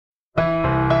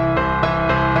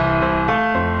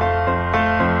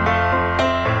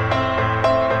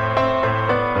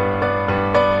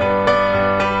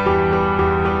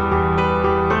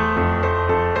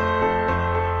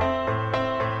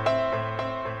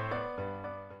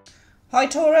Hi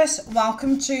Taurus,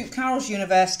 welcome to Carol's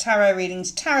Universe Tarot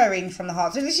Readings, Tarot Reading from the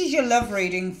Heart. So this is your love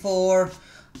reading for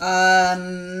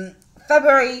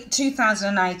February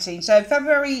 2018. So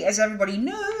February, as everybody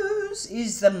knows,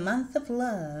 is the month of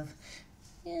love.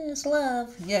 Yes,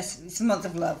 love. Yes, it's the month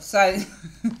of love. So,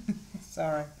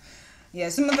 sorry. Yeah,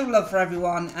 it's a month of love for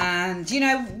everyone. And, you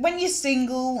know, when you're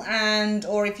single and,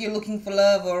 or if you're looking for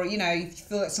love or, you know, if you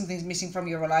feel that something's missing from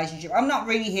your relationship, I'm not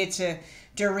really here to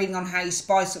do a reading on how you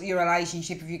spice up your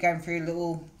relationship if you're going through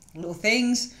little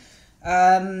things.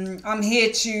 I'm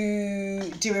here to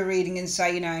do a reading and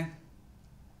say, you know,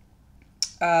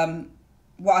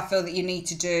 what I feel that you need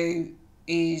to do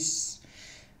is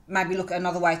maybe look at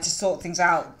another way to sort things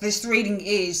out. This reading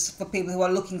is for people who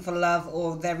are looking for love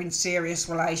or they're in serious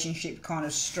relationship kind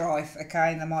of strife,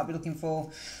 okay? And they might be looking for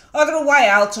either a way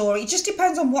out, or it just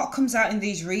depends on what comes out in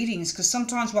these readings, because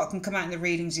sometimes what can come out in the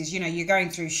readings is, you know, you're going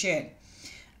through shit.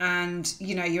 And,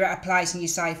 you know, you're at a place and you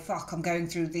say, fuck, I'm going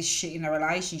through this shit in a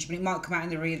relationship. And it might come out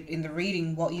in the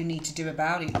reading what you need to do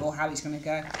about it or how it's going to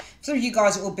go. Some of you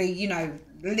guys, it will be, you know,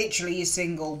 literally you're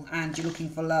single and you're looking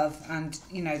for love. And,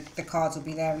 you know, the cards will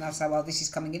be there and they'll say, well, this is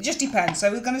coming in. It just depends.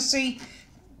 So we're going to see,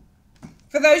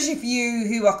 for those of you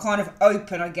who are kind of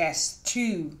open, I guess,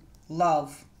 to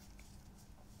love.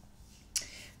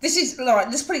 This is, all right,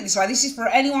 let's put it this way. This is for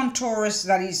anyone, Taurus,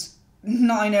 that is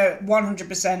not in a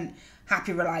 100%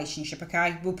 happy relationship,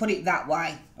 okay? We'll put it that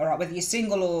way, all right? Whether you're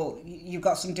single or you've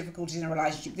got some difficulties in a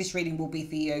relationship, this reading will be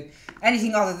for you.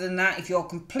 Anything other than that, if you're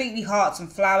completely hearts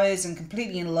and flowers and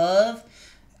completely in love,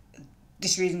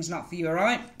 this reading's not for you, all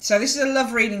right? So this is a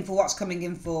love reading for what's coming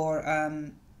in for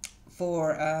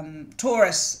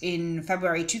Taurus in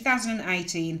February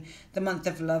 2018, the month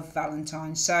of love,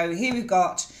 Valentine. So here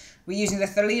we're using the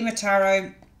Thelema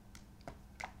Tarot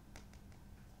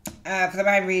for the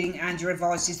main reading, and your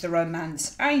advice is the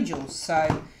Romance Angels.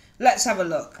 So let's have a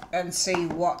look and see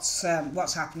what's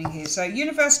happening here. So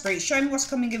Universe Spirit, show me what's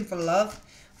coming in for love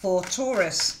for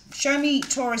Taurus. Show me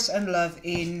Taurus and love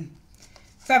in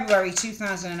February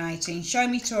 2018. Show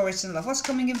me Taurus and love. What's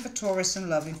coming in for Taurus and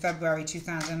love in February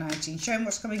 2018? Show me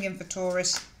what's coming in for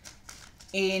Taurus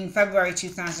in February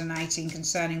 2018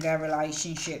 concerning their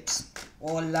relationships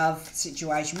or love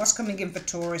situation. What's coming in for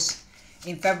Taurus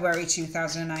in February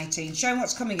 2018. Show me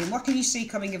what's coming in. What can you see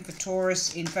coming in for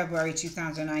Taurus in February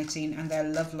 2018 and their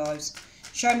love lives?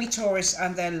 Show me Taurus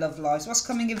and their love lives. What's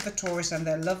coming in for Taurus and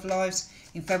their love lives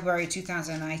in February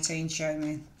 2018? Show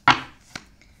me.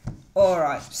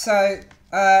 Alright, so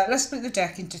let's split the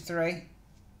deck into three.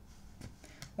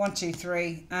 1, 2,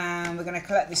 3. And we're going to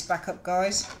collect this back up,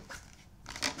 guys.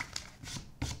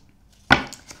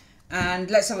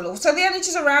 And let's have a look. So the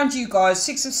energies around you guys,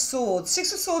 Six of Swords.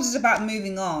 Six of Swords is about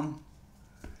moving on.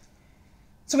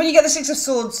 So when you get the Six of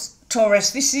Swords,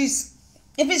 Taurus, this is,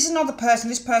 if it's another person,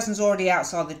 this person's already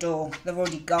outside the door. They've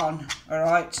already gone, all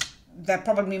right? They're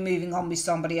probably moving on with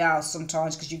somebody else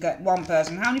sometimes, because you get one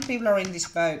person. How many people are in this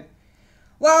boat?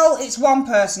 Well, it's one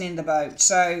person in the boat.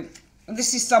 So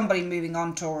this is somebody moving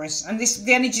on, Taurus. And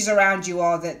the energies around you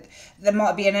are that there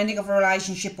might be an ending of a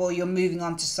relationship or you're moving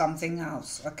on to something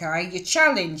else, okay? Your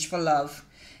challenge for love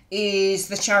is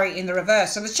the Chariot in the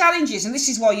reverse. So the challenge is, and this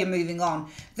is why you're moving on,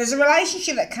 there's a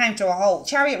relationship that came to a halt.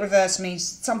 Chariot reverse means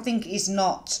something is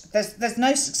not, there's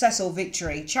no success or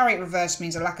victory. Chariot reverse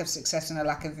means a lack of success and a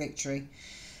lack of victory.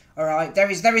 All right, there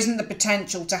isn't the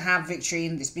potential to have victory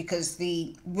in this because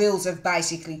the wheels have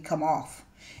basically come off.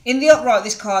 In the upright,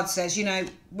 this card says, you know,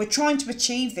 we're trying to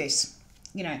achieve this.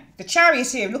 You know, the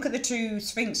Chariot's here. Look at the two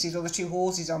Sphinxes or the two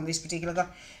horses on this particular guy.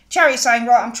 Chariot's saying,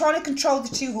 right, I'm trying to control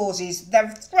the two horses. They're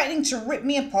threatening to rip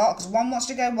me apart because one wants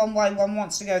to go one way, one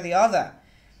wants to go the other.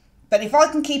 But if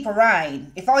I can keep a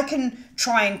rein, if I can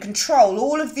try and control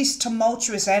all of this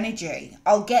tumultuous energy,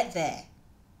 I'll get there.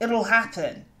 It'll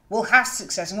happen. We'll have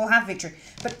success and we'll have victory.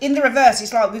 But in the reverse,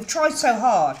 it's like we've tried so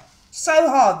hard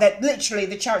that literally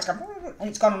the Chariot's gone and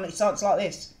it's gone on its side like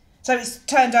this. So it's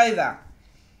turned over.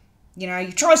 You know,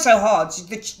 you've tried so hard.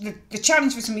 The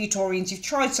challenge for some of you Taurians, you've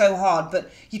tried so hard,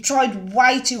 but you tried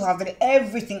way too hard that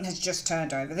everything has just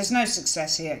turned over. There's no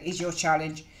success here, is your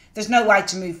challenge. There's no way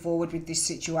to move forward with this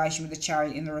situation with the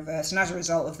Chariot in the reverse. And as a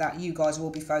result of that, you guys will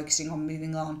be focusing on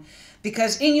moving on.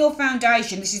 Because in your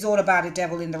foundation, this is all about a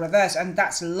Devil in the reverse. And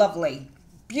that's lovely.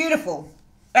 Beautiful.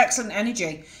 Excellent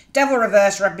energy. Devil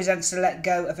reverse represents to let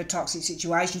go of a toxic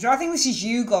situation. So I think this is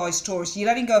you guys, Taurus. You're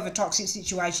letting go of a toxic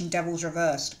situation, Devil's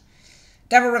reversed.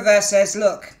 Devil reverse says,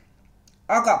 look,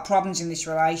 I've got problems in this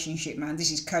relationship, man.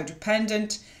 This is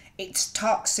codependent. It's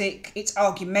toxic. It's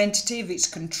argumentative. It's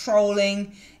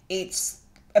controlling. It's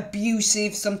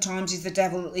abusive sometimes is the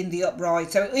devil in the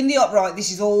upright. So in the upright,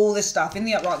 this is all the stuff. In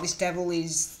the upright, this devil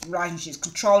is relationships,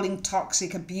 controlling,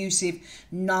 toxic, abusive,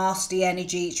 nasty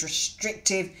energy. It's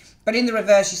restrictive. But in the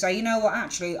reverse, you say, you know what,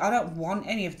 actually, I don't want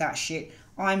any of that shit.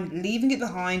 I'm leaving it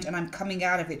behind and I'm coming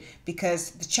out of it,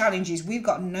 because the challenge is we've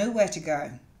got nowhere to go.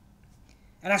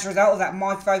 And as a result of that,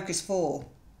 my focus for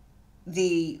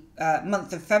the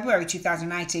month of February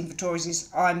 2018 for Taurus is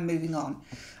I'm moving on.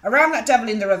 Around that devil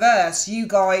in the reverse, you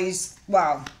guys,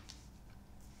 well,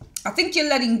 I think you're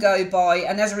letting go by,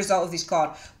 and as a result of this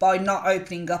card, by not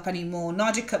opening up anymore.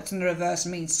 Knight of Cups in the reverse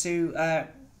means to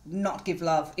not give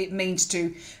love. It means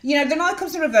to, you know, the Knight of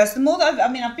Cups in reverse, the more that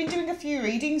I've been doing a few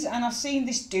readings and I've seen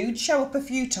this dude show up a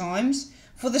few times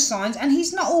for the signs, and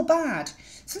he's not all bad.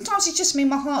 Sometimes it's just me,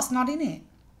 my heart's not in it.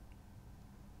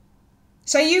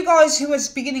 So you guys who was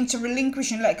beginning to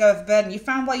relinquish and let go of a burden, you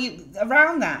found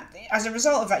around that, as a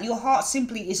result of that, your heart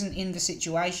simply isn't in the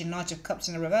situation. Knight of Cups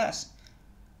in the reverse.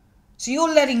 So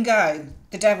you're letting go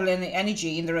the devil in the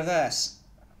energy in the reverse.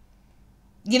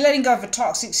 You're letting go of a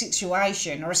toxic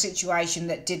situation, or a situation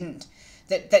that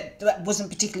that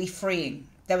wasn't particularly freeing.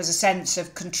 There was a sense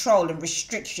of control and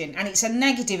restriction, and it's a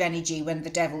negative energy when the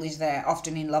devil is there,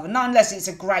 often in love, and not unless it's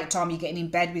a great time you're getting in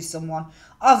bed with someone.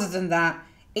 Other than that,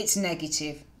 it's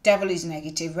negative. Devil is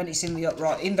negative when it's in the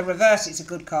upright. In the reverse, it's a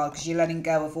good card because you're letting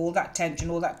go of all that tension,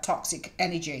 all that toxic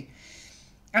energy.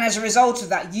 And as a result of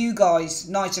that, you guys,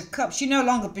 Knight of Cups, you no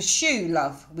longer pursue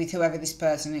love with whoever this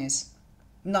person is.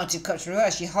 Knight of Cups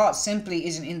reverse, your heart simply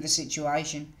isn't in the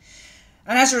situation.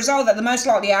 And as a result of that, the most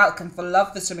likely outcome for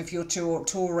love for some of your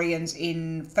Taurians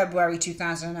in February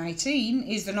 2018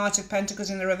 is the Knight of Pentacles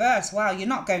in the reverse. Wow, you're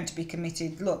not going to be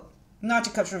committed. Look. Knight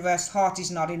of Cups reverse, heart is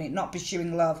not in it, not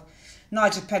pursuing love.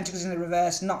 Knight of Pentacles in the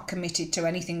reverse, not committed to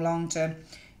anything long term.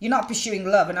 You're not pursuing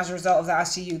love, and as a result of that, I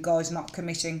see you guys not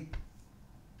committing.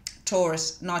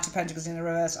 Taurus, Knight of Pentacles in the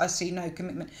reverse, I see no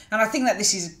commitment. And I think that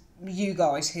this is you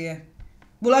guys here.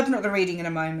 We'll open up the reading in a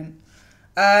moment.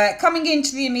 Coming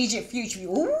into the immediate future.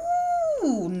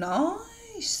 Ooh,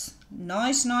 nice.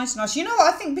 Nice, nice, nice. You know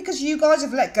what? I think because you guys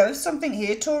have let go of something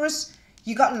here, Taurus,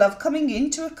 you got love coming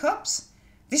into a Cups.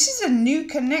 This is a new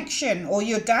connection, or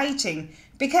you're dating.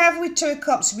 Be careful with Two of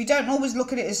Cups. We don't always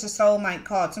look at it as a soulmate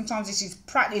card. Sometimes this is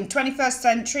practically in 21st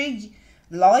century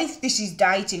life. This is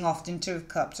dating often, Two of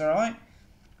Cups, all right?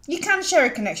 You can share a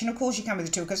connection. Of course you can with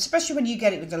the Two of Cups, especially when you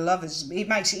get it with the lovers. It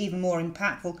makes it even more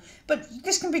impactful. But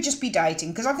this can just be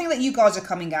dating, because I think that you guys are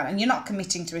coming out and you're not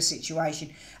committing to a situation.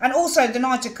 And also the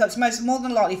Knight of Cups, more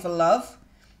than likely for love.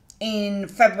 In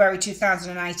February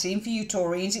 2018 for you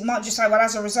Taurians, it might just say, well,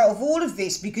 as a result of all of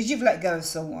this, because you've let go of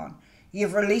someone,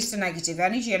 you've released a negative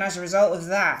energy, and as a result of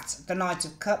that, the Knight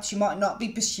of Cups, you might not be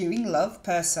pursuing love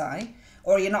per se,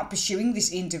 or you're not pursuing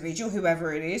this individual,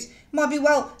 whoever it is. It might be,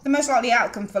 well, the most likely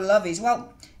outcome for love is,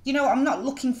 well, you know, I'm not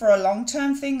looking for a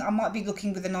long-term thing. I might be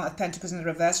looking with the Knight of Pentacles in the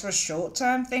reverse for a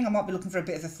short-term thing. I might be looking for a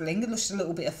bit of a fling, just a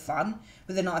little bit of fun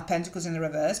with the Knight of Pentacles in the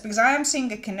reverse, because I am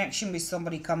seeing a connection with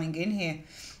somebody coming in here.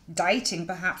 Dating,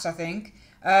 perhaps, I think.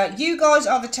 You guys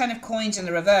are the Ten of Coins in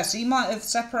the reverse. So you might have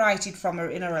separated from her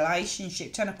in a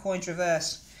relationship. Ten of Coins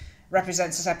reverse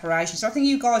represents a separation. So I think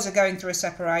you guys are going through a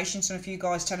separation. Some of you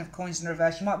guys, Ten of Coins in the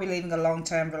reverse, you might be leaving a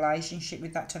long-term relationship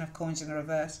with that Ten of Coins in the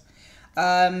reverse.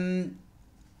 Coming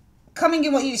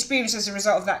in, what you experience as a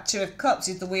result of that Two of Cups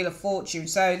is the Wheel of Fortune.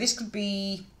 So this could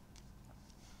be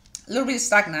a little bit of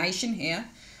stagnation here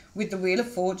with the Wheel of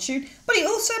Fortune, but it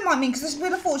also might mean, because this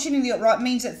Wheel of Fortune in the upright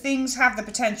means that things have the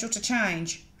potential to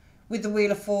change with the Wheel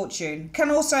of Fortune.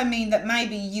 Can also mean that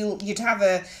maybe you'd have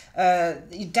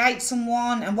you'd date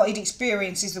someone, and what you'd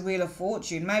experience is the Wheel of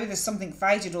Fortune. Maybe there's something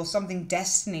fated or something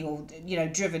destiny, or, you know,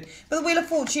 driven. But the Wheel of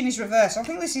Fortune is reversed. I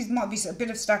think might be a bit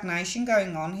of stagnation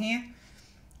going on here.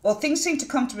 Or things seem to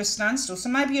come to a standstill, so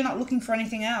maybe you're not looking for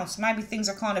anything else. Maybe things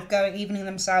are kind of evening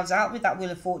themselves out with that Wheel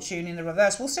of Fortune in the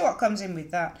reverse. We'll see what comes in with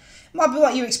that. Might be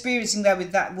what you're experiencing there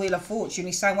with that Wheel of Fortune.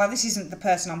 You're saying, well, this isn't the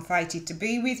person I'm fated to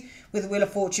be with. With the Wheel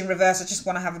of Fortune reverse, I just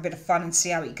want to have a bit of fun and see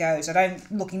how it goes. I'm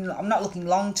not looking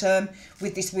long term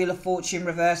with this Wheel of Fortune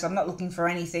reverse. I'm not looking for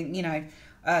anything, you know,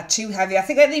 too heavy. I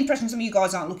think I get the impression some of you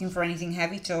guys aren't looking for anything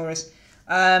heavy, Taurus.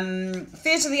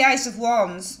 Fears of the Ace of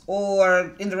Wands,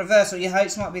 or in the reverse, or your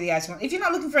hopes might be the Ace of Wands. If you're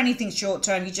not looking for anything short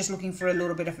term, you're just looking for a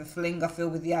little bit of a fling, I feel,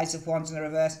 with the Ace of Wands in the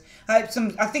reverse. I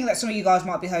think that some of you guys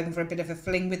might be hoping for a bit of a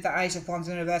fling with the Ace of Wands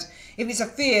in the reverse. If it's a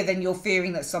fear, then you're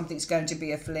fearing that something's going to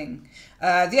be a fling.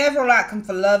 The overall outcome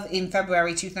for love in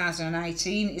February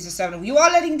 2018 is a 7 of... You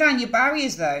are letting down your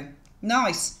barriers, though.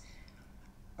 Nice.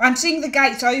 I'm seeing the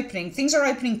gates opening. Things are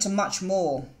opening to much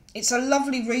more. It's a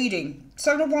lovely reading.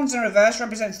 Seven of Wands in reverse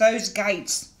represents those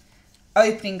gates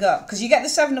opening up, because you get the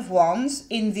Seven of Wands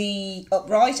in the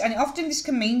upright, and often this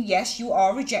can mean, yes, you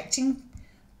are rejecting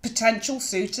potential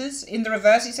suitors. In the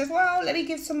reverse, it says, well, let me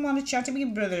give someone a chance, let me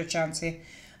give brother a chance here.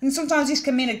 And sometimes this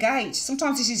can mean a gate.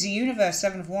 Sometimes this is the universe,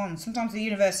 Seven of Wands. Sometimes the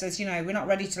universe says, you know, we're not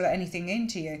ready to let anything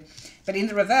into you. But in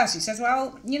the reverse, it says,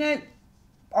 well, you know,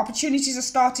 opportunities are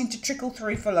starting to trickle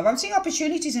through for love. I'm seeing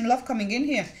opportunities in love coming in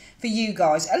here for you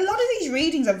guys. A lot of these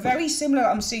readings are very similar,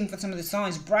 I'm seeing, for some of the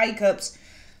signs. Breakups.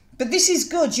 But this is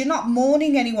good. You're not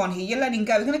mourning anyone here. You're letting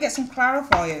go. We're going to get some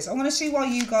clarifiers. I want to see why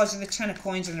you guys are the Ten of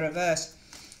Coins in the reverse.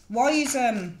 Why is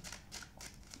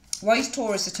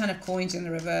Taurus the Ten of Coins in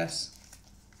the reverse?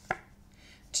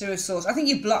 Two of Swords. I think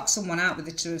you blocked someone out with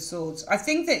the Two of Swords. I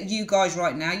think that you guys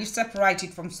right now, you've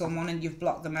separated from someone and you've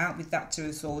blocked them out with that Two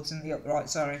of Swords in the upright,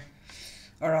 sorry.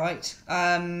 Alright.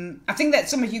 I think that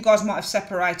some of you guys might have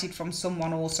separated from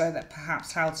someone also that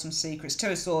perhaps held some secrets. Two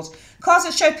of Swords. Cards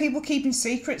that show people keeping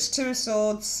secrets. Two of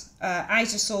Swords.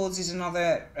 Eight of Swords is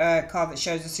another card that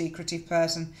shows a secretive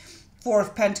person. Four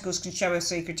of Pentacles can show a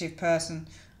secretive person.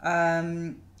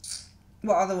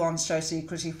 What other ones show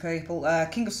secretive people?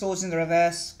 King of Swords in the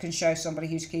reverse can show somebody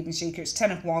who's keeping secrets.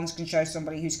 Ten of Wands can show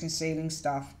somebody who's concealing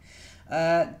stuff.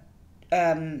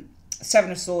 Seven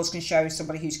of Swords can show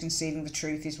somebody who's concealing the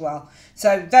truth as well.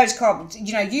 So those cards,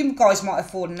 you know, you guys might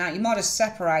have fallen out. You might have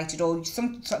separated, or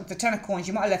the Ten of Coins,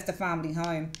 you might have left the family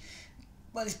home.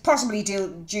 Well, it's possibly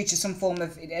due to some form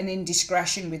of an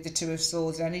indiscretion with the Two of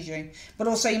Swords energy, but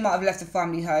also you might have left the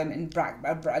family home and blocked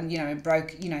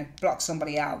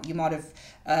somebody out. You might have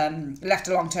left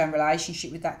a long-term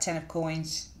relationship with that Ten of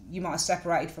Coins. You might have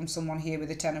separated from someone here with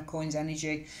the Ten of Coins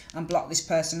energy and blocked this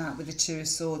person out with the Two of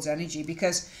Swords energy,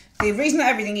 because the reason that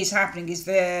everything is happening is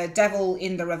the Devil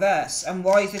in the reverse. And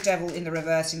why is the Devil in the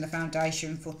reverse in the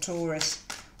foundation for Taurus?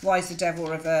 Why is the Devil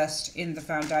reversed in the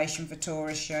foundation for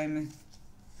Taurus? Show me.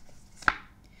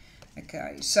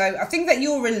 Okay, so I think that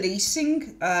you're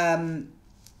releasing, I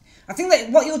think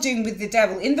that what you're doing with the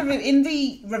Devil in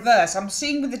the reverse, I'm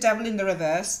seeing with the Devil in the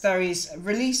reverse, there is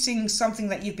releasing something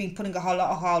that you've been putting a whole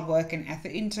lot of hard work and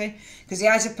effort into, because the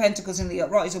Ace of Pentacles in the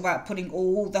upright is about putting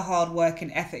all the hard work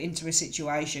and effort into a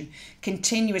situation,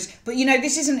 continuous. But you know,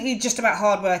 this isn't just about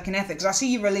hard work and effort, because I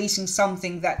see you releasing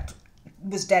something that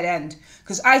was dead end,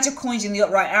 because Eight of Coins in the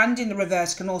upright and in the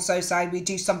reverse can also say we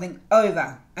do something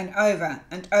over and over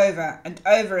and over and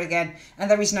over again, and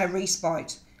there is no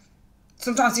respite.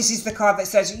 Sometimes this is the card that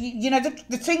says, you know,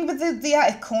 the thing with the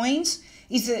Eight of Coins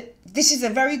is that this is a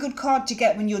very good card to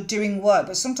get when you're doing work,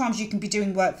 but sometimes you can be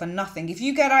doing work for nothing. If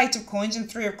you get Eight of Coins and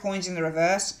Three of Coins in the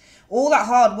reverse, all that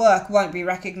hard work won't be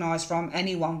recognised from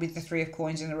anyone with the Three of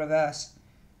Coins in the reverse.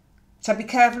 So be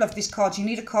careful of this card. You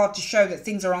need a card to show that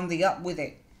things are on the up with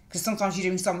it. Because sometimes you're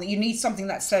doing something. You need something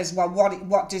that says, well,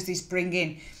 what does this bring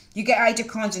in? You get Eight of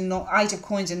Coins and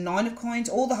Nine of Coins.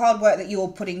 All the hard work that you're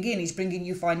putting in is bringing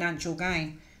you financial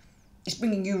gain. It's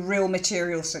bringing you real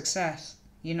material success,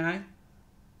 you know.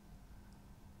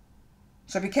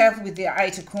 So be careful with the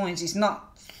Eight of Coins. It's not,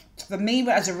 for me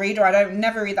as a reader, I don't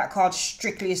never read that card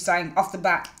strictly as saying off the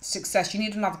bat success. You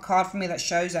need another card for me that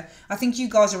shows that. I think you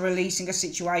guys are releasing a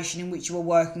situation in which you are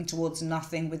working towards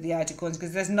nothing with the Eight of Coins,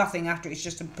 because there's nothing after it. It's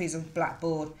just a piece of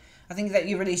blackboard. I think that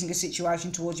you're releasing a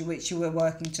situation towards which you were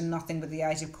working to nothing with the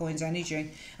Eight of Coins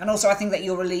energy. And also I think that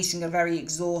you're releasing a very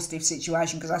exhaustive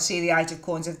situation, because I see the Eight of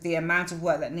Coins, of the amount of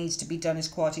work that needs to be done is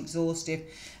quite exhaustive.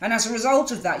 And as a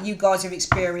result of that, you guys have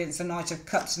experienced the Knight of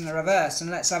Cups in the reverse. And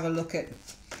let's have a look at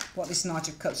what this Knight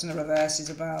of Cups in the reverse is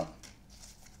about.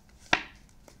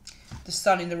 The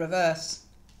Sun in the reverse.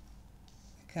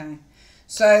 Okay.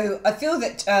 So I feel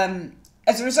that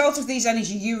as a result of these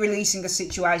energies, you releasing a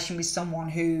situation with someone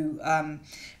who,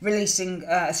 releasing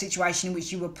a situation in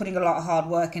which you were putting a lot of hard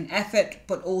work and effort,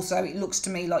 but also it looks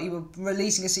to me like you were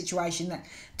releasing a situation that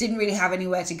didn't really have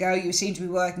anywhere to go. You seemed to be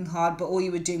working hard, but all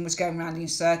you were doing was going around in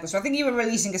circles. So I think you were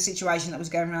releasing a situation that was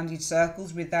going around in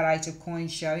circles with that Eight of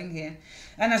Coins showing here.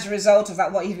 And as a result of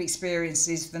that, what you've experienced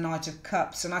is the Knight of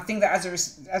Cups. And I think that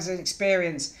as an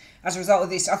experience, as a result of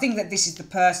this, I think that this is the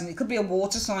person. It could be a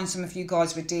water sign some of you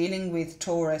guys were dealing with,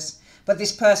 Taurus. But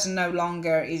this person no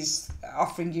longer is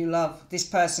offering you love. This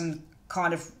person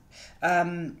kind of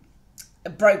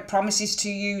broke promises to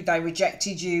you. They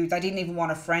rejected you. They didn't even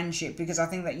want a friendship, because I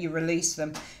think that you released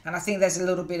them. And I think there's a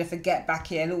little bit of a get back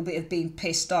here, a little bit of being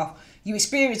pissed off. You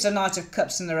experienced a Knight of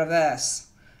Cups in the reverse.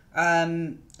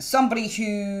 Somebody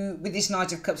who, with this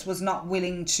Knight of Cups, was not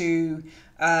willing to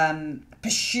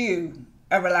pursue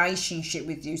a relationship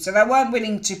with you. So they weren't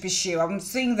willing to pursue. I'm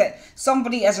seeing that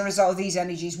somebody, as a result of these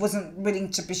energies, wasn't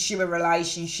willing to pursue a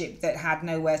relationship that had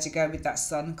nowhere to go with that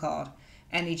Sun card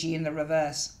energy in the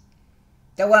reverse.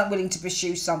 They weren't willing to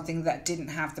pursue something that didn't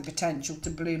have the potential to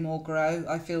bloom or grow,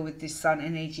 I feel, with this sun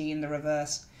energy in the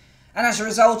reverse. And as a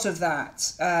result of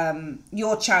that,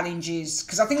 your challenges,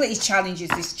 because I think that his challenge is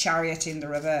this Chariot in the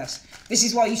reverse. This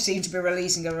is why you seem to be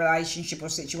releasing a relationship or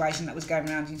situation that was going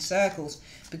around in circles,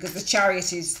 because the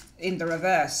Chariot is in the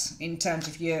reverse in terms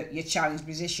of your challenge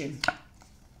position.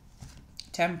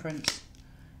 Temperance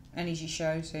energy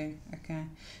shows here. Okay.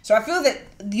 So I feel that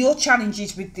your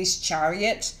challenges with this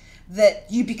Chariot, that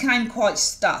you became quite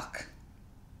stuck.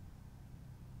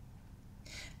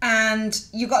 And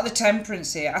you got the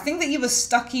Temperance here. I think that you were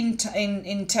stuck in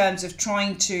terms of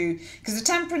trying to, because the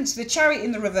Temperance, the Chariot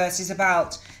in the reverse is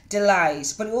about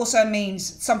delays, but it also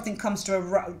means something comes to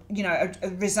a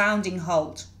resounding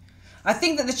halt. I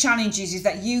think that the challenge is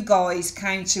that you guys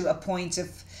came to a point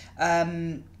of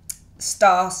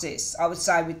stasis, I would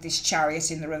say, with this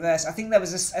Chariot in the reverse. I think there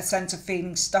was a sense of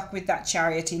feeling stuck with that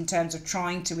Chariot in terms of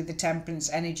trying to, with the Temperance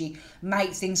energy,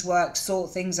 make things work, sort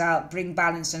things out, bring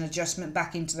balance and adjustment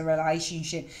back into the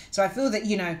relationship. So I feel that,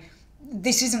 you know,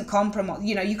 this isn't compromise.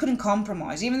 You know, you couldn't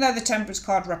compromise. Even though the Temperance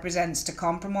card represents to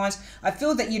compromise, I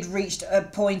feel that you'd reached a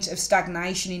point of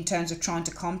stagnation in terms of trying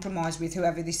to compromise with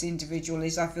whoever this individual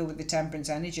is, I feel, with the Temperance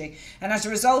energy. And as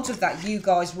a result of that, you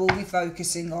guys will be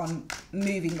focusing on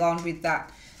moving on with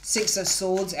that Six of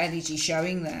Swords energy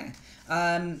showing there.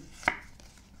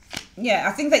 Yeah,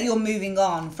 I think that you're moving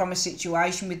on from a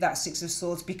situation with that Six of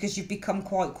Swords because you've become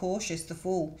quite cautious, the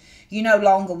Fool. You no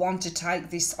longer want to take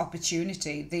this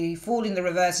opportunity. The Fool in the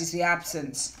reverse is the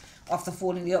absence of the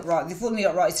Fool in the upright. The Fool in the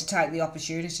upright is to take the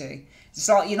opportunity. It's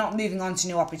like you're not moving on to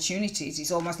new opportunities.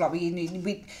 It's almost like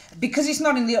because it's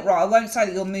not in the upright, I won't say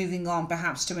that you're moving on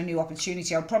perhaps to a new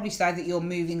opportunity. I'll probably say that you're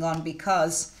moving on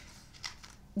because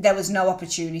there was no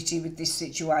opportunity with this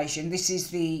situation. This is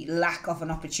the lack of an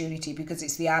opportunity because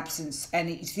it's the absence, and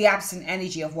it's the absent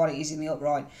energy of what it is in the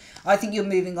upright. I think you're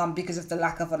moving on because of the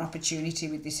lack of an opportunity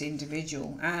with this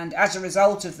individual. And as a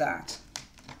result of that,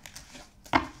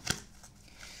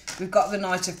 we've got the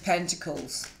Knight of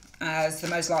Pentacles as the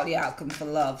most likely outcome for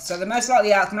love. So the most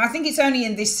likely outcome, I think it's only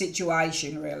in this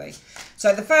situation, really.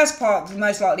 So the first part, the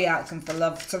most likely outcome for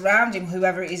love surrounding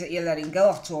whoever it is that you're letting go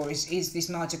of, Taurus, is this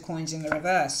Knight of Coins in the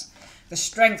reverse. The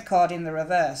Strength card in the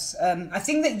reverse. I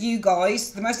think that you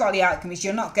guys, the most likely outcome is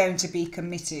you're not going to be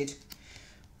committed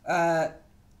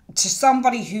to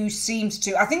somebody who seems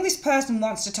to, I think this person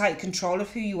wants to take control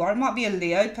of who you are. It might be a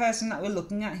Leo person that we're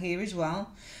looking at here as well.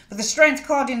 But the Strength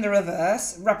card in the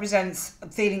reverse represents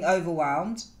feeling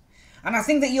overwhelmed. And I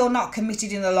think that you're not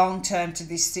committed in the long term to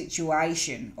this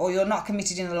situation, or you're not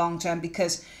committed in the long term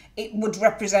because it would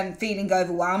represent feeling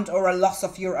overwhelmed or a loss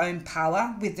of your own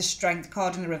power with the Strength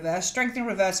card in the reverse. Strength in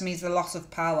reverse means the loss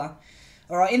of power.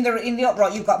 All right, in the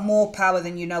upright, you've got more power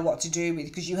than you know what to do with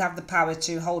because you have the power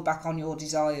to hold back on your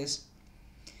desires.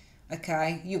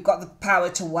 Okay, you've got the power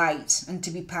to wait and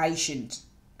to be patient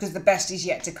because the best is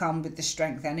yet to come with the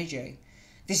Strength energy.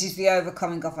 This is the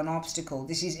overcoming of an obstacle.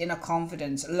 This is inner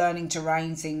confidence, learning to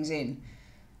rein things in,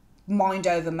 mind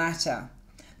over matter.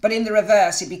 But in the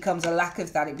reverse, it becomes a lack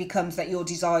of that. It becomes that your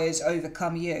desires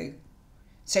overcome you.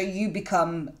 So you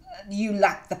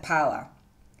lack the power.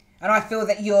 And I feel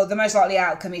that the most likely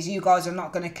outcome is you guys are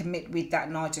not going to commit with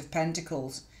that Knight of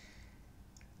Pentacles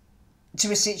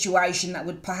to a situation that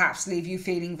would perhaps leave you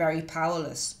feeling very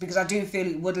powerless. Because I do feel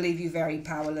it would leave you very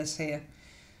powerless here.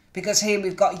 Because here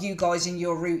we've got you guys in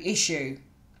your root issue.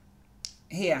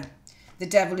 Here, the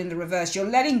Devil in the reverse. You're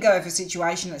letting go of a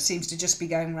situation that seems to just be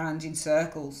going round in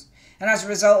circles. And as a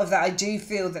result of that, I do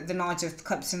feel that the Knight of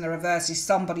Cups in the reverse is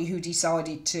somebody who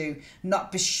decided to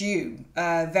not pursue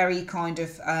a very kind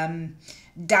of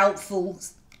doubtful,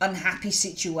 unhappy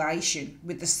situation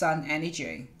with the Sun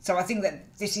energy. So I think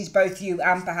that this is both you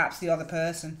and perhaps the other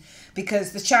person.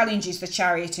 Because the challenge is the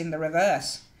Chariot in the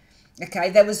reverse.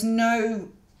 Okay,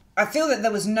 I feel that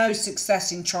there was no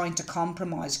success in trying to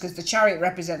compromise because the Chariot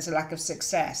represents a lack of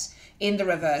success in the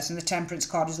reverse, and the Temperance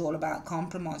card is all about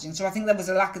compromising. So I think there was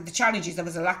a lack of, the challenge is there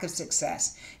was a lack of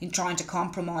success in trying to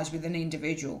compromise with an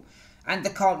individual, and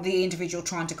the individual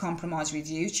trying to compromise with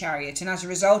you, Chariot. And as a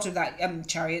result of that,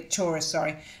 Taurus,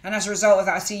 sorry. And as a result of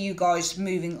that, I see you guys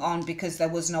moving on because there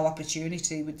was no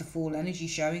opportunity with the Fool energy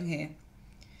showing here.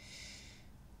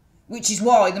 Which is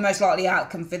why the most likely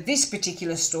outcome for this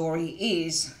particular story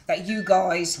is that you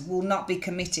guys will not be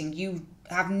committing. You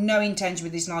have no intention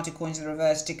with this Knight of Coins in the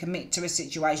reverse to commit to a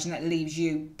situation that leaves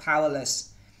you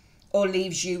powerless or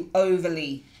leaves you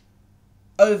overly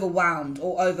overwhelmed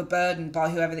or overburdened by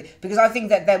whoever. Because I think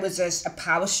that there was a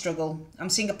power struggle. I'm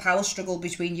seeing a power struggle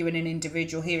between you and an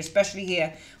individual here, especially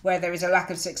here where there is a lack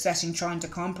of success in trying to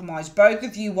compromise. Both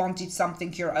of you wanted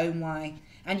something your own way.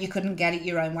 and you couldn't get it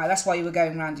your own way. That's why you were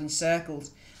going round in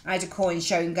circles. I had a coin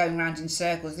showing going round in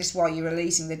circles. This is why you're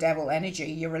releasing the devil energy.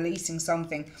 You're releasing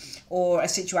something or a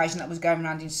situation that was going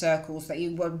round in circles that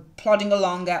you were plodding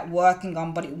along at, working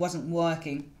on, but it wasn't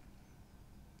working.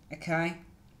 Okay?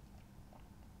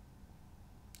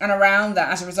 And around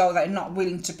that, as a result of that, not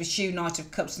willing to pursue Knight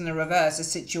of Cups in the reverse, a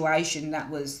situation that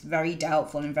was very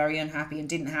doubtful and very unhappy and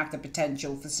didn't have the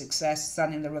potential for success,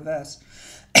 Sun in the reverse.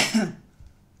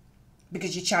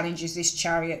 Because your challenge is this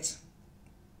Chariot.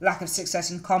 Lack of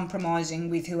success in compromising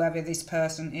with whoever this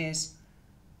person is.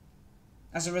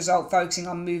 As a result, focusing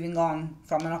on moving on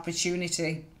from an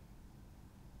opportunity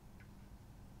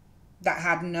that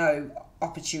had no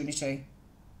opportunity.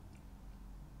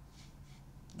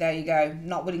 There you go.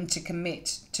 Not willing to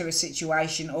commit to a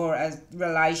situation or a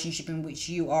relationship in which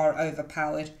you are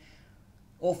overpowered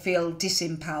or feel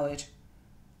disempowered.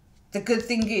 The good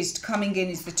thing is, coming in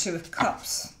is the Two of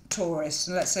Cups, Taurus.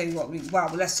 And let's see what we,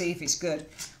 well, let's see if it's good.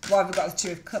 Why have we got the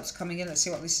Two of Cups coming in? Let's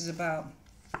see what this is about.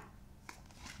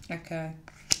 Okay.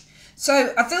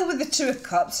 So, I feel with the Two of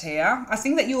Cups here, I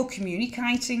think that you're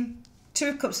communicating. Two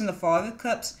of Cups and the Five of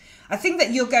Cups. I think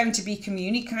that you're going to be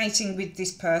communicating with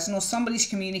this person, or somebody's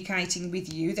communicating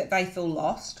with you that they feel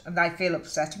lost and they feel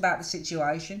upset about the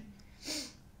situation.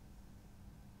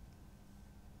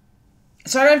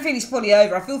 So I don't feel it's fully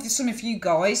over. I feel for some of you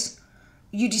guys,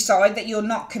 you decide that you're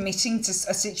not committing to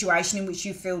a situation in which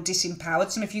you feel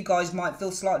disempowered. Some of you guys might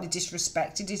feel slightly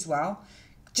disrespected as well.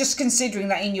 Just considering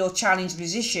that in your challenge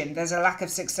position, there's a lack of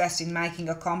success in making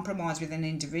a compromise with an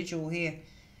individual here.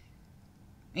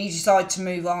 And you decide to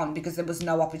move on because there was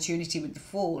no opportunity with the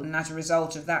Fool. And as a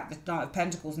result of that, the Knight of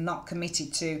Pentacles not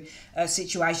committed to a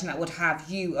situation that would have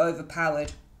you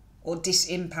overpowered or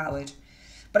disempowered.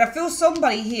 But I feel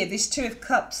somebody here, this Two of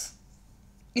Cups,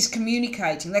 is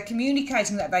communicating. They're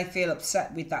communicating that they feel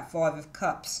upset with that Five of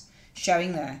Cups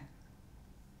showing there.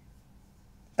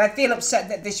 They feel upset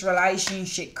that this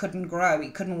relationship couldn't grow.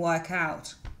 It couldn't work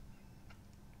out.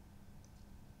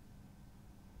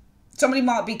 Somebody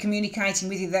might be communicating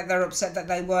with you that they're upset that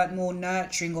they weren't more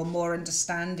nurturing or more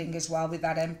understanding as well, with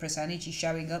that Empress energy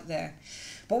showing up there.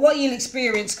 But what you'll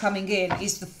experience coming in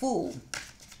is the Fool.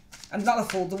 And not the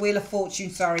Fool, the Wheel of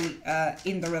Fortune, sorry,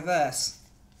 in the reverse.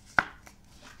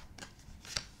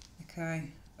 Okay.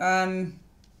 I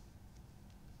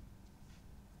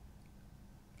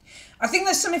think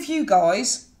there's some of you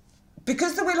guys,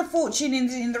 because the Wheel of Fortune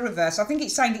in the reverse, I think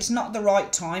it's saying it's not the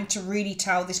right time to really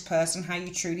tell this person how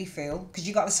you truly feel. Because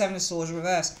you got the Seven of Swords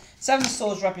reverse. Seven of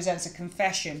Swords represents a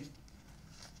confession.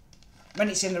 When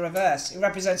it's in the reverse, it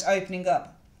represents opening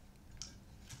up.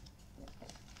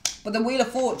 But the Wheel of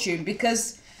Fortune,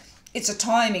 because it's a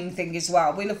timing thing as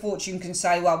well, Wheel of Fortune can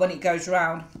say, well, when it goes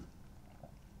round,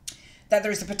 that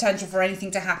there is the potential for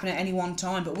anything to happen at any one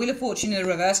time. But Wheel of Fortune in the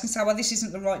reverse can say, well, this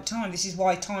isn't the right time. This is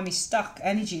why time is stuck,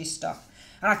 energy is stuck.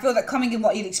 And I feel that coming in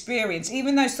what you'll experience,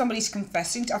 even though somebody's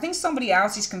confessing, I think somebody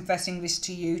else is confessing this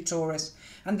to you, Taurus.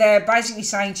 And they're basically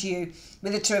saying to you,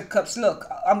 with the Two of Cups, look,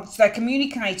 they're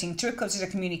communicating. Two of Cups is a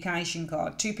communication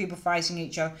card. Two people facing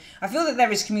each other. I feel that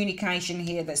there is communication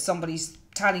here, that somebody's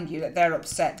telling you that they're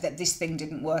upset that this thing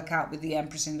didn't work out with the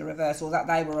Empress in the reverse, or that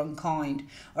they were unkind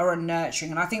or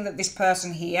unnurturing. And I think that this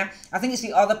person here, I think it's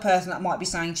the other person that might be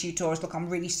saying to you, Taurus, look, I'm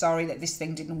really sorry that this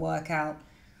thing didn't work out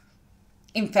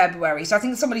in February. So I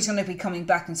think somebody's going to be coming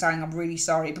back and saying, I'm really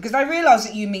sorry, because they realise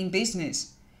that you mean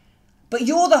business. But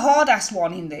you're the hard-ass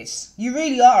one in this. You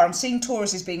really are. I'm seeing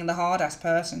Taurus as being the hard-ass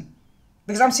person.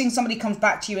 Because I'm seeing somebody comes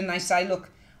back to you and they say, look,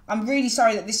 I'm really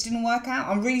sorry that this didn't work out.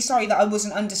 I'm really sorry that I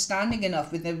wasn't understanding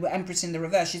enough with the Empress in the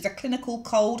reverse. She's a clinical,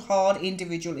 cold, hard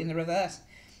individual in the reverse.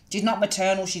 She's not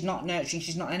maternal. She's not nurturing.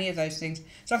 She's not any of those things.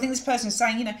 So I think this person's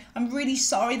saying, you know, I'm really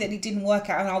sorry that it didn't work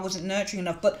out and I wasn't nurturing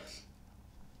enough. But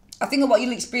I think what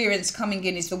you'll experience coming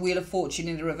in is the Wheel of Fortune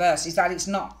in the reverse, is that it's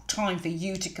not time for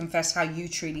you to confess how you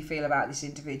truly feel about this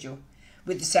individual,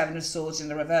 with the Seven of Swords in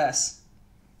the reverse.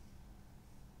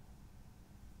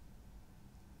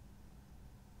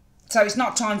 So it's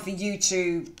not time for you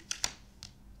to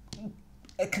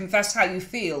confess how you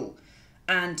feel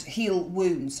and heal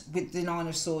wounds with the Nine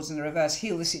of Swords in the reverse,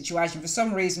 heal the situation. For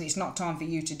some reason, it's not time for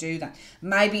you to do that.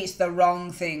 Maybe it's the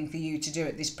wrong thing for you to do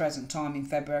at this present time in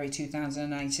February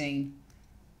 2018.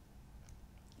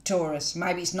 Taurus,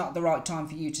 maybe it's not the right time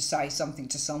for you to say something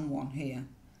to someone here.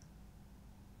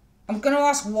 I'm going to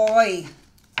ask why.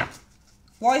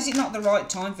 Why is it not the right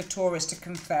time for Taurus to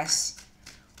confess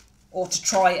or to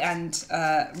try and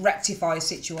rectify a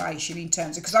situation in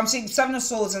terms of... Because I'm seeing Seven of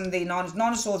Swords and the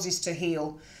Nine of Swords is to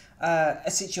heal a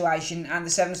situation, and the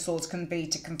Seven of Swords can be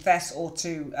to confess or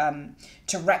to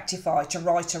rectify, to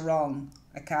right a wrong.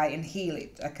 okay, and heal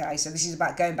it, okay. So this is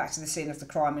about going back to the scene of the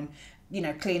crime and, you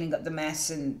know, cleaning up the mess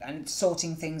and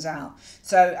sorting things out.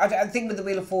 So I think with the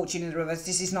Wheel of Fortune in the reverse,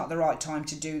 this is not the right time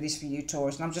to do this for you,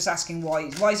 Taurus. And I'm just asking why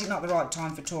is it not the right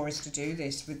time for Taurus to do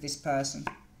this with this person?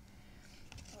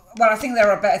 Well, I think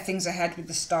there are better things ahead with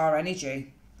the star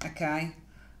energy, okay.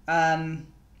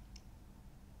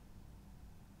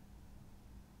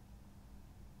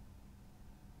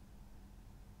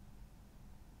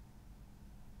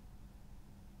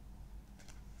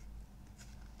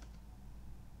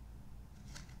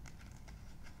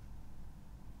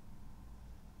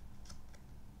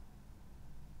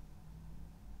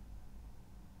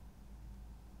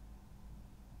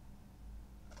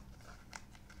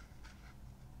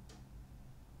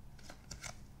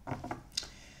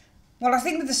 Well, I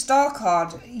think with the Star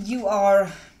card,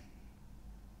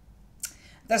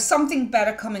 there's something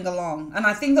better coming along. And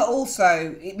I think that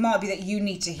also, it might be that you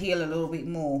need to heal a little bit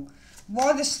more.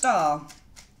 Why the Star?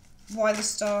 Why the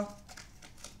Star?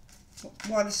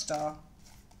 Why the Star?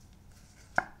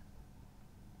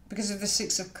 Because of the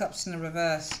Six of Cups in the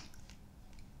reverse.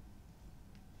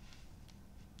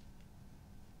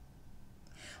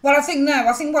 Well, I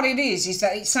think what it is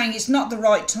that it's saying it's not the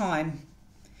right time.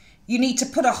 You need to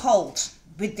put a halt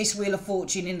with this Wheel of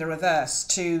Fortune in the reverse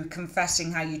to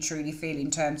confessing how you truly feel in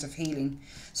terms of healing.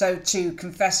 So to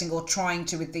confessing or trying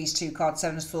to, with these two cards,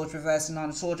 Seven of Swords reverse and Nine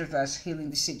of Swords reverse, healing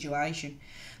the situation.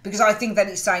 Because I think that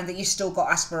it's saying that you've still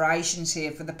got aspirations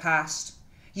here for the past.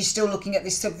 You're still looking at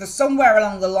this, somewhere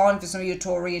along the line for some of your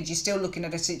Taurians, you're still looking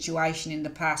at a situation in the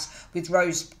past with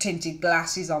rose-tinted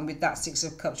glasses on with that Six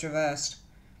of Cups reversed.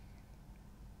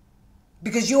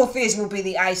 Because your fears will be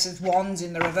the Ace of Wands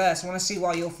in the reverse. I want to see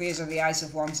why your fears are the Ace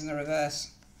of Wands in the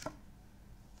reverse.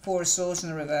 Four of Swords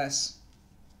in the reverse.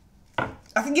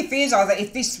 I think your fears are that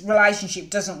if this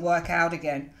relationship doesn't work out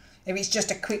again, if it's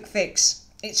just a quick fix,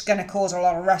 it's going to cause a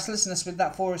lot of restlessness with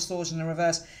that Four of Swords in the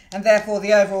reverse. And therefore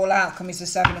the overall outcome is the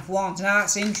Seven of Wands. Now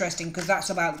that's interesting because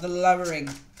that's about the lowering,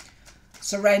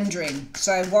 surrendering.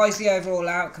 So why is the overall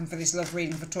outcome for this love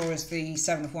reading for Taurus the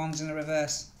Seven of Wands in the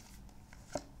reverse?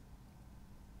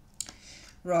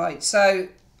 Right, so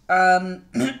I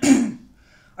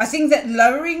think that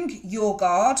lowering your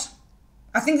guard,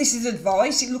 I think this is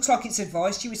advice. It looks like it's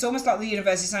advice to you. It's almost like the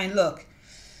universe is saying, look,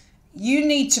 you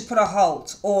need to put a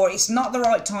halt, or it's not the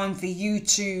right time for you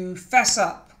to fess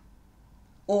up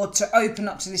or to open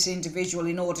up to this individual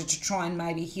in order to try and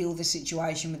maybe heal the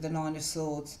situation with the Nine of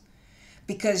Swords.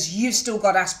 Because you've still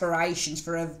got aspirations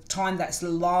for a time that's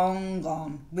long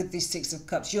gone with this Six of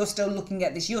Cups. You're still looking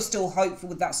at this. You're still hopeful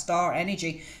with that star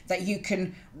energy that you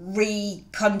can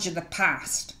re-conjure the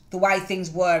past, the way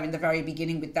things were in the very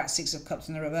beginning with that Six of Cups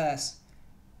in the reverse.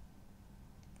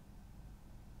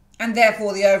 And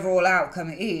therefore the overall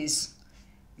outcome is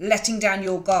letting down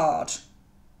your guard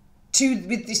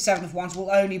with this Seven of Wands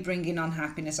will only bring in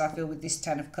unhappiness, I feel, with this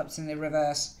Ten of Cups in the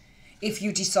reverse. If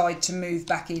you decide to move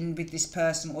back in with this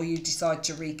person or you decide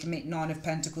to recommit, Nine of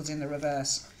Pentacles in the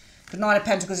reverse. Because Nine of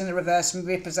Pentacles in the reverse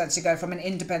represents to go from an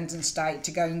independent state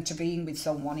to going to being with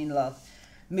someone in love.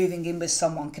 Moving in with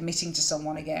someone, committing to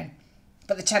someone again.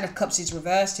 But the Ten of Cups is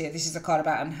reversed here. This is the card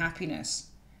about unhappiness.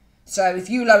 So if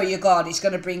you lower your guard, it's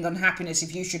going to bring unhappiness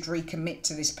if you should recommit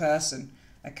to this person.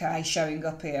 Okay, showing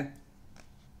up here.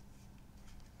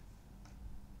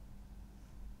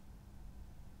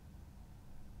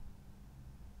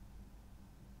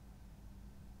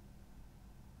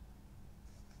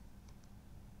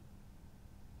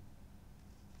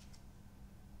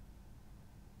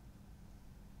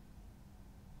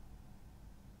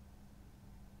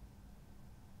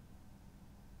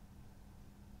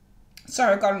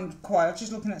 Sorry, I've gone quiet. I was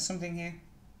just looking at something here.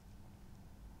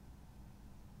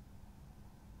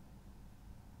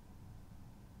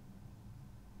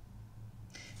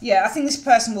 Yeah, I think this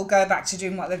person will go back to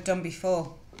doing what they've done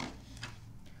before.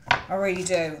 I really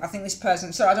do. I think this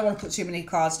person... Sorry, I don't want to put too many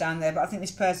cards down there, but I think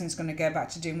this person's going to go back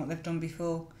to doing what they've done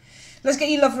before. Let's get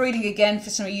your love reading again for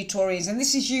some of you Taurians. And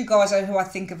this is you guys who I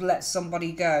think have let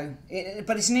somebody go.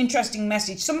 But it's an interesting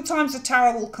message. Sometimes the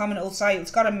tarot will come and it will say it's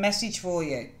got a message for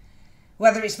you.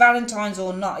 Whether it's Valentine's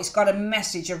or not, it's got a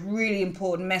message, a really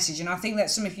important message. And I think that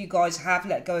some of you guys have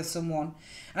let go of someone.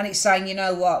 And it's saying, you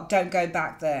know what, don't go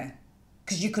back there.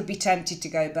 because you could be tempted to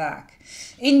go back.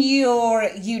 In your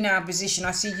you now position,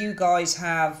 I see you guys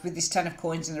have, with this 10 of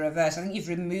coins in the reverse, I think you've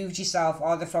removed yourself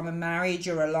either from a marriage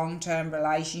or a long-term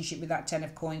relationship with that 10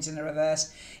 of coins in the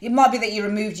reverse. It might be that you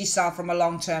removed yourself from a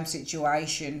long-term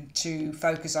situation to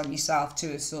focus on yourself,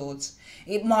 2 of swords.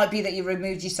 It might be that you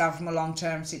removed yourself from a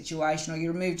long-term situation, or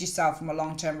you removed yourself from a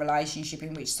long-term relationship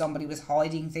in which somebody was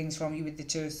hiding things from you with the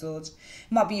 2 of swords.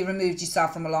 It might be you removed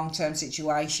yourself from a long-term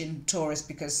situation, Taurus,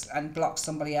 and blocked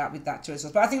somebody out with that 2 of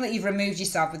swords. But I think that you've removed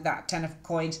yourself with that 10 of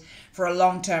coins for a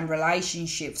long-term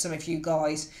relationship, some of you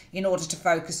guys, in order to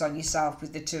focus on yourself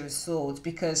with the 2 of swords,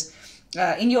 because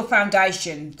in your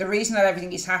foundation, the reason that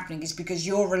everything is happening is because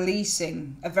you're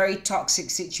releasing a very toxic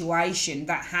situation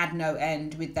that had no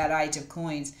end with that 8 of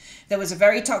coins. There was a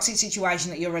very toxic situation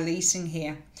that you're releasing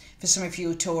here for some of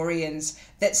you Taurians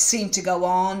that seemed to go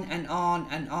on and on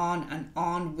and on and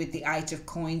on with the 8 of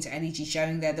coins energy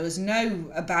showing there. There was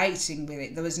no abating with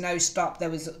it. There was no stop.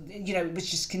 There was, you know, it was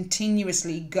just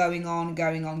continuously going on,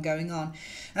 going on, going on.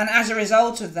 And as a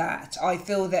result of that, I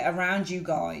feel that around you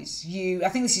guys, I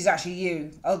think this is actually you.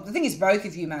 I think it's both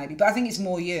of you maybe, but I think it's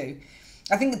more you.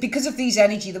 I think that because of these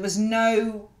energy, there was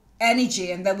no energy,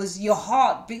 and there was your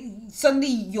heart. Suddenly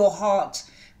your heart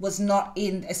was not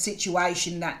in a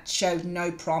situation that showed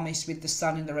no promise with the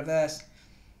sun in the reverse.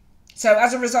 So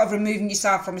as a result of removing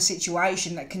yourself from a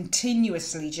situation that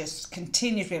continuously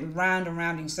went round and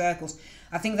round in circles,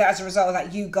 I think that as a result of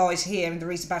that, you guys here in the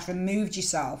recent past removed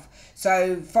yourself.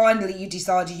 So finally you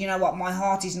decided, you know what, my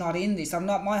heart is not in this.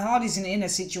 My heart isn't in a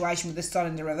situation with the sun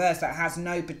in the reverse that has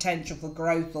no potential for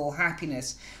growth or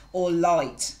happiness or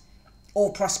light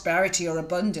or prosperity or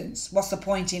abundance. What's the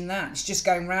point in that? It's just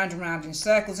going round and round in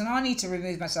circles, and I need to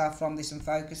remove myself from this and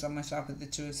focus on myself with the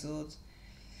 2 of swords.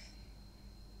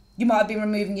 You might have been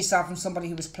removing yourself from somebody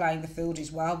who was playing the field as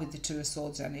well with the 2 of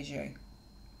swords energy.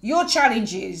 Your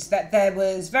challenge is that there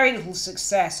was very little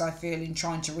success, I feel, in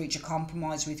trying to reach a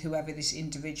compromise with whoever this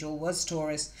individual was,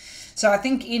 Taurus. So I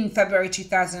think in February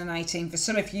 2018, for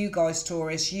some of you guys,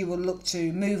 Taurus, you will look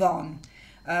to move on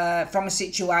from a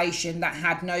situation that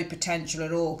had no potential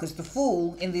at all, because the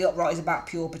Fool in the upright is about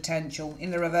pure potential.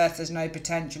 In the reverse, there's no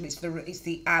potential. It's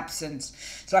the absence.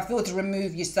 So I feel to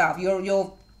remove yourself.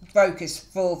 Your focus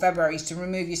for February is to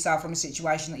remove yourself from a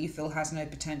situation that you feel has no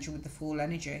potential with the Fool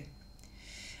energy.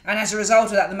 And as a result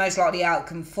of that, the most likely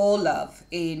outcome for love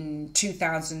in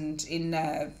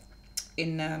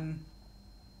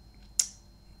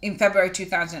February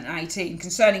 2018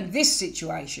 concerning this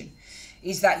situation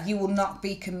is that you will not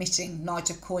be committing Knight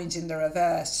of Coins in the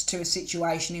reverse to a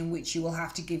situation in which you will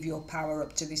have to give your power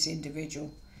up to this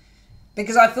individual.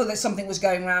 Because I feel that something was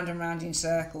going round and round in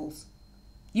circles.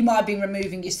 You might have been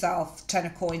removing yourself, 10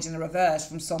 of Coins in the reverse,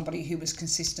 from somebody who was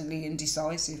consistently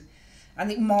indecisive.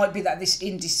 And it might be that this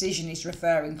indecision is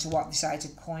referring to what this 8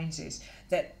 of Coins is.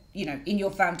 That, you know, in your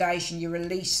foundation, you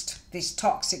released this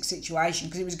toxic situation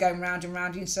because it was going round and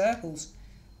round in circles.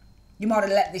 You might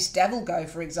have let this devil go,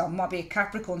 for example. Might be a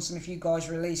Capricorn some of you guys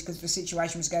released because the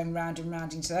situation was going round and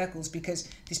round in circles because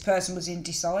this person was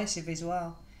indecisive as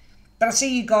well. But I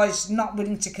see you guys not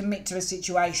willing to commit to a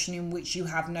situation in which you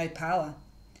have no power.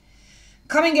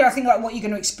 Coming here, I think like what you're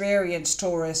going to experience,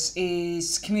 Taurus,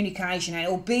 is communication. And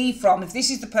it'll be from, if this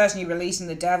is the person you're releasing,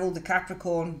 the devil, the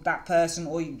Capricorn, that person,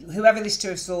 or whoever this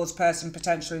 2 of Swords person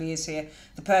potentially is here,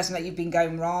 the person that you've been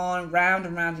going round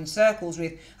and round in circles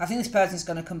with, I think this person's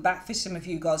going to come back for some of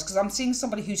you guys, because I'm seeing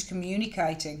somebody who's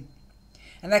communicating.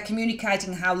 And they're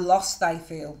communicating how lost they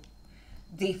feel,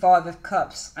 the 5 of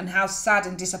Cups, and how sad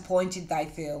and disappointed they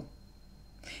feel.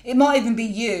 It might even be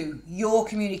you're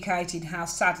communicating how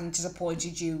sad and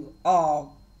disappointed you are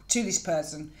to this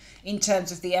person in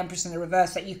terms of the Empress in the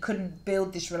reverse, that you couldn't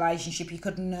build this relationship, you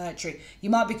couldn't nurture it. You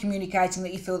might be communicating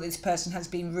that you feel that this person has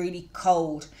been really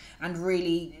cold and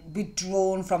really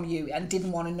withdrawn from you and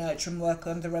didn't want to nurture and work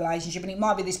on the relationship. And it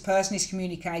might be this person is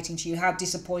communicating to you how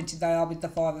disappointed they are with the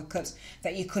 5 of Cups,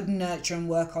 that you couldn't nurture and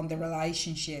work on the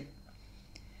relationship.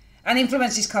 And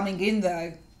influence is coming in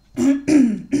though.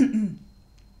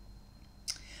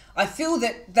 I feel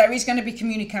that there is going to be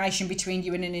communication between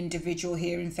you and an individual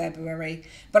here in February,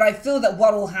 but I feel that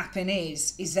what will happen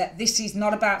is that this is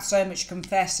not about so much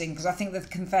confessing, because I think that the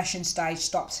confession stage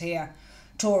stops here,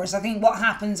 Taurus. I think what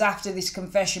happens after this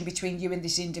confession between you and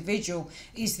this individual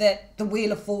is that the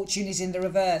Wheel of Fortune is in the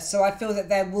reverse. So I feel that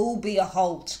there will be a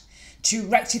halt to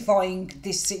rectifying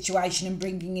this situation and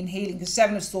bringing in healing, because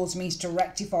 7 of Swords means to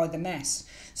rectify the mess.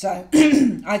 So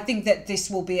I think that this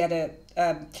will be at a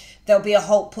there'll be a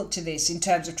halt put to this in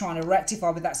terms of trying to rectify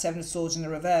with that Seven of Swords in the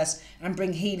reverse and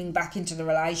bring healing back into the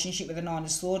relationship with the Nine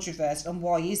of Swords reversed. And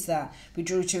why is that? We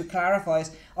drew two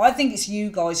clarifiers. I think it's you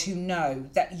guys who know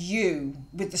that you,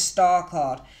 with the Star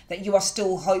card, that you are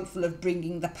still hopeful of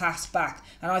bringing the past back.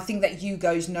 And I think that you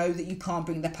guys know that you can't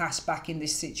bring the past back in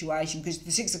this situation, because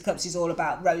the Six of Cups is all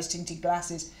about rose-tinted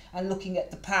glasses and looking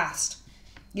at the past.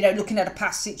 You know, looking at a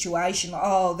past situation, like,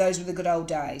 oh, those were the good old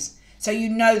days. So you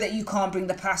know that you can't bring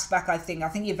the past back, I think. I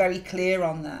think you're very clear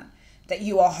on that. That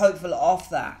you are hopeful of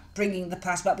that, bringing the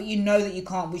past back. But you know that you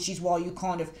can't, which is why you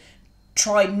kind of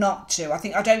try not to.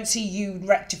 I don't see you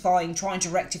trying to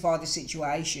rectify the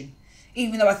situation.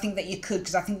 Even though I think that you could,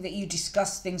 because I think that you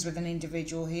discuss things with an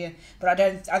individual here. But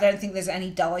I don't think there's any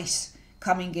dice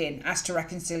coming in as to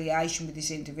reconciliation with this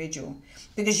individual.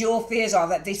 Because your fears are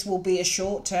that this will be a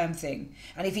short-term thing.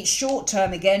 And if it's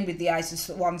short-term again with the Ace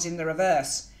of Wands in the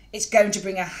reverse, it's going to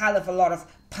bring a hell of a lot of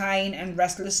pain and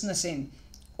restlessness in.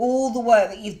 All the work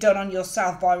that you've done on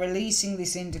yourself by releasing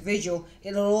this individual,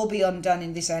 it'll all be undone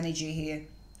in this energy here.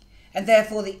 And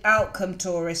therefore the outcome,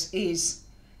 Taurus, is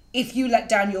if you let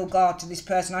down your guard to this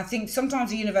person, I think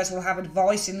sometimes the universe will have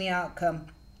advice in the outcome.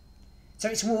 So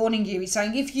it's warning you. It's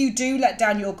saying if you do let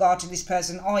down your guard to this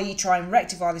person, i.e. try and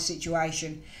rectify the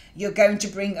situation, you're going to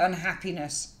bring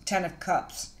unhappiness. Ten of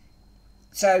Cups.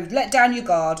 So let down your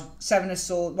guard, Seven of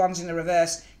Swords, Wands in the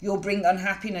reverse. You'll bring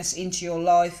unhappiness into your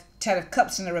life. Ten of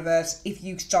Cups in the reverse. If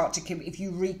you if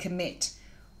you recommit,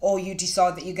 or you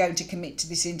decide that you're going to commit to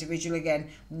this individual again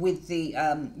with the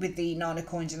Nine of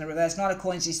Coins in the reverse. Nine of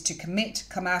Coins is to commit,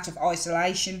 come out of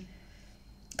isolation,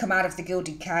 come out of the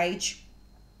gilded cage.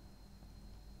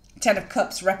 Ten of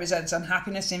Cups represents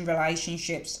unhappiness in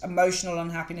relationships, emotional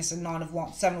unhappiness, and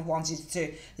Seven of Wands is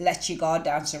to let your guard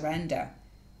down, surrender.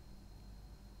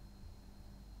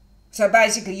 So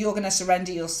basically, you're going to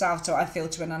surrender yourself to, I feel,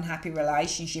 to an unhappy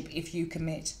relationship if you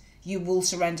commit. You will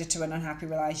surrender to an unhappy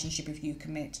relationship if you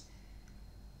commit.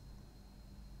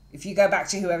 If you go back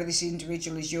to whoever this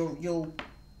individual is, you'll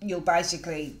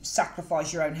basically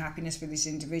sacrifice your own happiness for this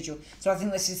individual. So I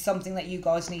think this is something that you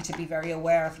guys need to be very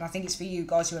aware of. And I think it's for you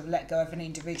guys who have let go of an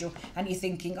individual and you're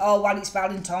thinking, oh, well, it's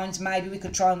Valentine's, maybe we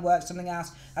could try and work something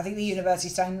else. I think the universe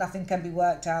is saying nothing can be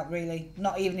worked out, really.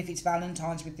 Not even if it's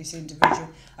Valentine's with this individual.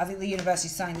 I think the universe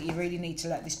is saying that you really need to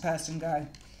let this person go.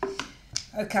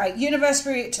 Okay, universe,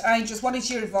 spirit, angels, what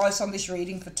is your advice on this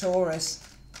reading for Taurus?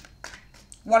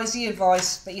 What is the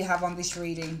advice that you have on this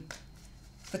reading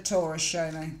for Taurus? Show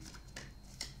me.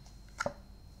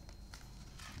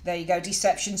 There you go,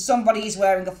 deception. Somebody is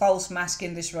wearing a false mask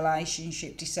in this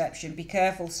relationship. Deception. Be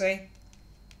careful, see?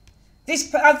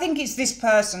 I think it's this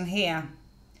person here.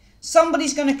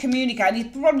 Somebody's going to communicate, and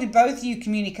it's probably both of you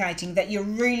communicating that you're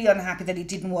really unhappy that it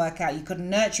didn't work out. You couldn't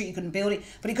nurture it, you couldn't build it.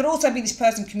 But it could also be this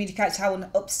person communicates how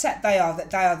upset they are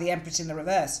that they are the Empress in the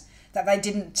reverse. That they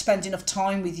didn't spend enough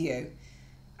time with you.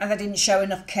 And they didn't show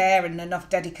enough care and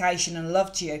enough dedication and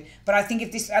love to you. But I think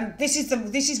if this, and this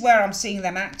is where I'm seeing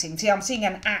them acting. See, I'm seeing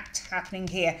an act happening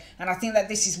here, and I think that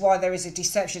this is why there is a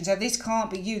deception. So this can't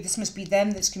be you. This must be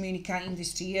them that's communicating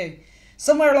this to you.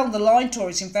 Somewhere along the line,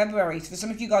 Taurus, in February, for some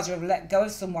of you guys who have let go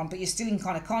of someone, but you're still in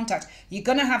kind of contact, you're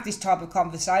going to have this type of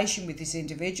conversation with this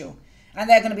individual. And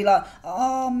they're going to be like,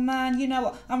 oh man, you know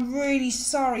what, I'm really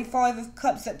sorry, Five of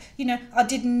Cups, that, you know, I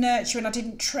didn't nurture and I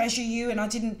didn't treasure you and I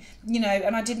didn't, you know,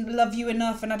 and I didn't love you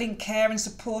enough and I didn't care and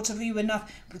support of you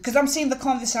enough. Because I'm seeing the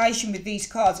conversation with these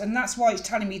cards, and that's why it's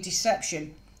telling me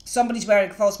deception. Somebody's wearing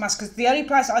a false mask, because the only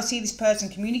place I see this person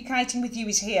communicating with you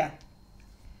is here.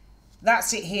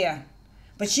 That's it here.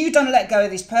 But you don't let go of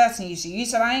this person, you see. You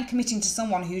said, I ain't committing to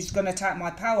someone who's going to take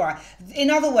my power. In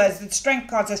other words, the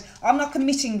Strength card says, I'm not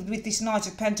committing with this Knight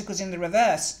of Pentacles in the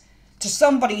reverse to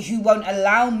somebody who won't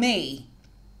allow me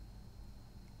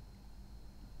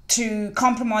to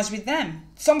compromise with them.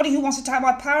 Somebody who wants to take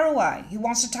my power away, who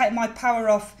wants to take my power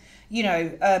off, you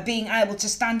know, being able to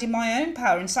stand in my own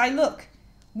power and say, look,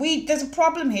 there's a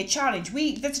problem here,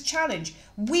 there's a challenge.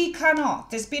 We cannot,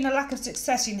 there's been a lack of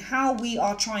success in how we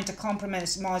are trying to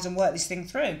compromise and work this thing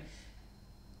through.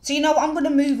 So, you know what, I'm going to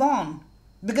move on.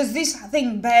 Because this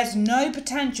thing bears no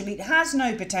potential. It has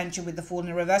no potential with the Fool in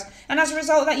the reverse. And as a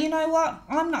result of that, you know what,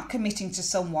 I'm not committing to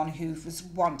someone who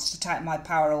wants to take my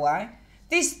power away.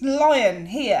 This Lion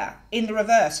here in the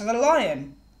reverse, so the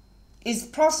Lion, is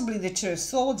possibly the Two of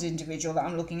Swords individual that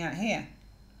I'm looking at here.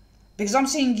 Because I'm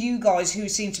seeing you guys who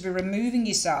seem to be removing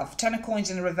yourself. Ten of Coins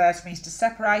in the reverse means to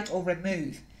separate or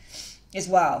remove as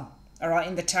well. all right,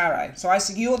 in the tarot. So I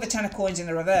said, you're the Ten of Coins in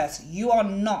the reverse. You are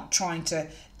not trying to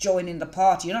join in the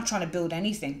party. You're not trying to build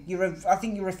anything. I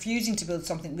think you're refusing to build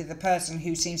something with the person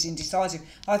who seems indecisive.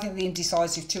 I think the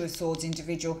indecisive Two of Swords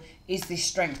individual is this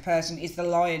Strength person, is the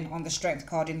Lion on the Strength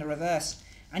card in the reverse.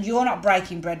 And you're not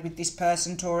breaking bread with this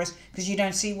person, Taurus, because you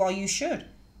don't see why you should.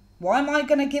 Why am I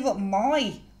going to give up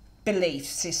my belief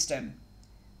system?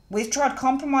 We've tried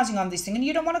compromising on this thing and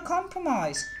you don't want to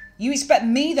compromise. You expect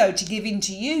me, though, to give in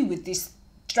to you with this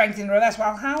Strength in the reverse.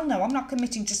 Well, hell no, I'm not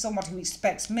committing to someone who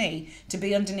expects me to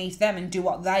be underneath them and do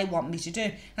what they want me to do.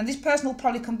 And this person will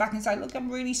probably come back and say, look, I'm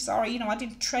really sorry. You know, I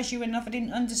didn't treasure you enough. I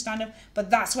didn't understand it. But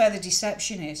that's where the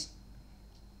deception is.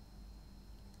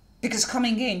 Because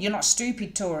coming in, you're not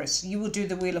stupid, Taurus. You will do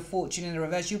the Wheel of Fortune in the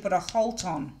reverse. You put a halt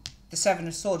on the Seven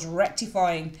of Swords,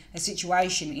 rectifying a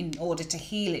situation in order to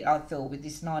heal it, I feel, with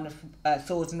this Nine of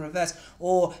Swords in reverse.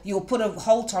 Or you'll put a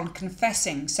halt on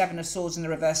confessing Seven of Swords in the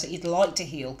reverse that you'd like to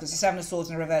heal, because the Seven of Swords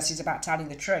in the reverse is about telling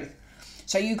the truth.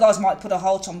 So you guys might put a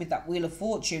halt on with that Wheel of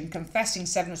Fortune, confessing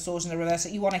Seven of Swords in the reverse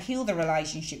that you want to heal the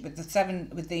relationship with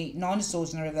the Nine of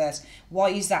Swords in the reverse. Why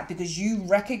is that? Because you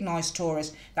recognise,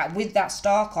 Taurus, that with that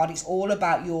Star card, it's all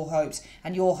about your hopes.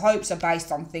 And your hopes are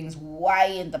based on things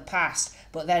way in the past,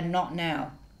 but they're not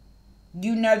now.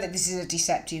 You know that this is a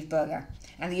deceptive bugger.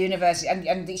 And the universe, and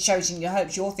it shows in your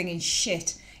hopes, you're thinking,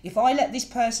 shit, if I let this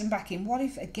person back in, what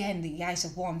if, again, the Ace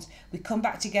of Wands, we come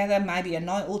back together, maybe a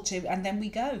night or two, and then we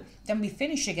go. Then we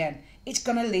finish again. It's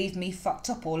going to leave me fucked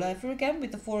up all over again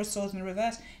with the Four of Swords in the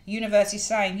reverse. The universe is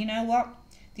saying, you know what?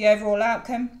 The overall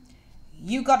outcome,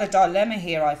 you got a dilemma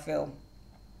here, I feel.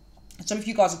 Some of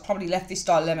you guys have probably left this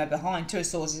dilemma behind. Two of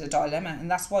Swords is a dilemma, and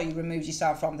that's why you removed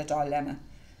yourself from the dilemma.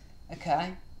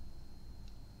 Okay?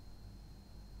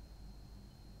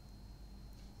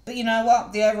 But you know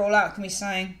what? The overall outcome is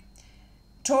saying,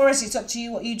 Taurus, it's up to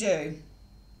you what you do.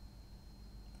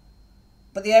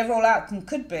 But the overall outcome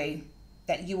could be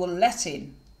that you will let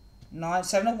in.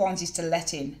 Seven of Wands is to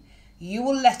let in. You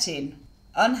will let in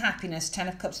unhappiness, Ten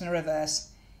of Cups in the reverse,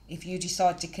 if you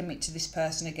decide to commit to this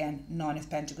person again. Nine of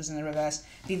Pentacles in the reverse.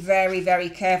 Be very, very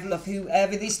careful of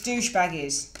whoever this douchebag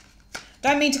is.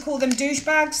 Don't mean to call them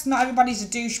douchebags. Not everybody's a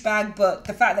douchebag, but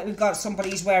the fact that we've got somebody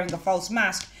who's wearing a false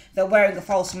mask, they're wearing a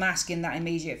false mask in that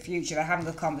immediate future. They're having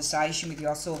a conversation with you.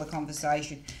 I saw the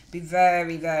conversation. Be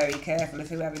very, very careful of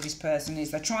whoever this person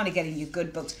is. They're trying to get in your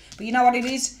good books. But you know what it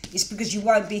is? It's because you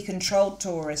won't be controlled,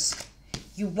 Taurus.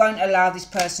 You won't allow this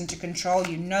person to control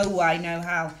you. No way, no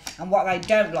how. And what they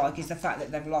don't like is the fact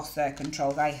that they've lost their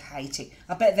control. They hate it.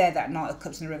 I bet they're that Knight of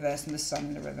Cups in the reverse and the Sun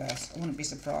in the reverse. I wouldn't be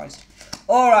surprised.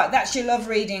 Alright, that's your love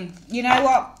reading. You know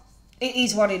what? It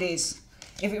is what it is.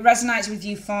 If it resonates with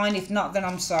you, fine. If not, then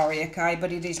I'm sorry, okay?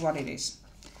 But it is what it is.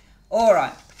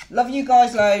 Alright. Love you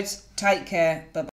guys loads. Take care. Bye-bye.